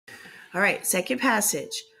All right, second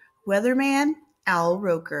passage. Weatherman, Al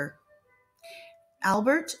Roker.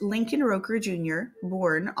 Albert Lincoln Roker Jr.,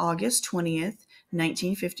 born August 20th,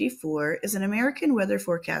 1954, is an American weather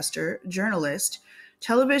forecaster, journalist,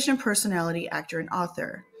 television personality, actor, and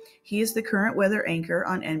author. He is the current weather anchor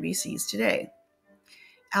on NBC's Today.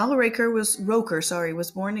 Al Roker was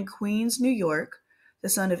born in Queens, New York, the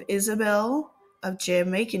son of Isabel of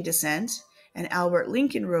Jamaican descent and Albert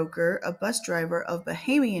Lincoln Roker, a bus driver of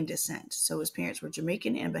Bahamian descent. So his parents were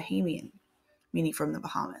Jamaican and Bahamian, meaning from the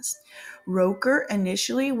Bahamas. Roker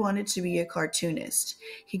initially wanted to be a cartoonist.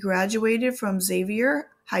 He graduated from Xavier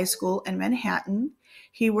High School in Manhattan.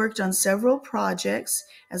 He worked on several projects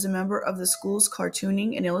as a member of the school's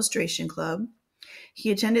cartooning and illustration club.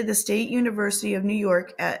 He attended the State University of New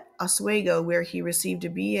York at Oswego, where he received a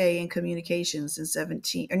BA in communications in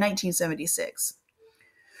 1976.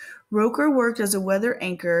 Roker worked as a weather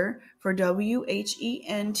anchor for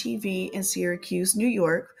WHEN-TV in Syracuse, New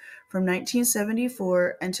York from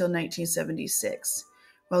 1974 until 1976,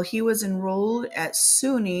 while he was enrolled at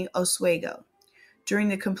SUNY Oswego. During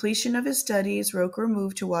the completion of his studies, Roker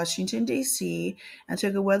moved to Washington, D.C. and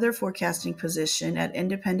took a weather forecasting position at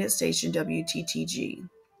independent station WTTG.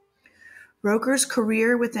 Roker's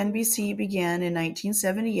career with NBC began in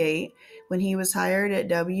 1978 when he was hired at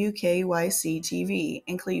WKYC-TV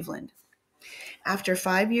in Cleveland. After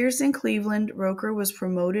 5 years in Cleveland, Roker was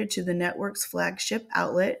promoted to the network's flagship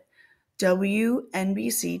outlet,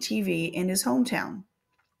 WNBC-TV, in his hometown.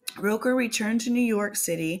 Roker returned to New York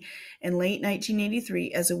City in late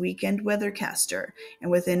 1983 as a weekend weathercaster, and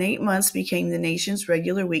within 8 months became the nation's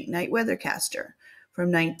regular weeknight weathercaster. From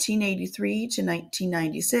 1983 to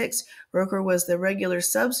 1996, Roker was the regular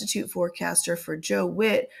substitute forecaster for Joe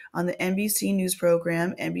Witt on the NBC News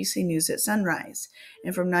program NBC News at Sunrise,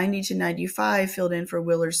 and from 90 to 95 filled in for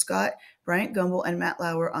Willard Scott, Bryant Gumbel, and Matt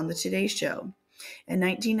Lauer on The Today Show. In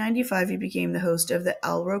 1995, he became the host of The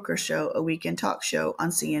Al Roker Show, a weekend talk show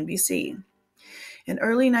on CNBC. In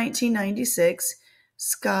early 1996,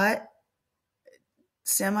 Scott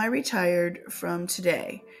semi-retired from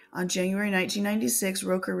Today. On January 1996,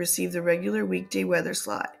 Roker received the regular weekday weather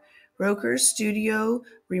slot. Roker's studio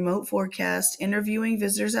remote forecast, interviewing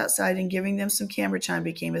visitors outside and giving them some camera time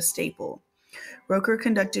became a staple. Roker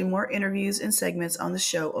conducted more interviews and segments on the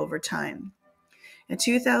show over time. In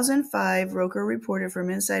 2005, Roker reported from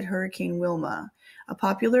inside Hurricane Wilma. A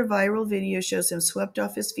popular viral video shows him swept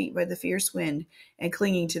off his feet by the fierce wind and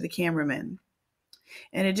clinging to the cameraman.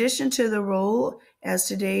 In addition to the role as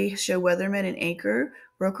Today Show weatherman and anchor,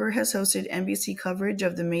 Roker has hosted NBC coverage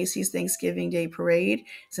of the Macy's Thanksgiving Day Parade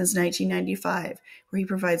since 1995, where he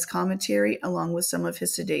provides commentary along with some of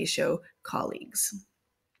his Today Show colleagues.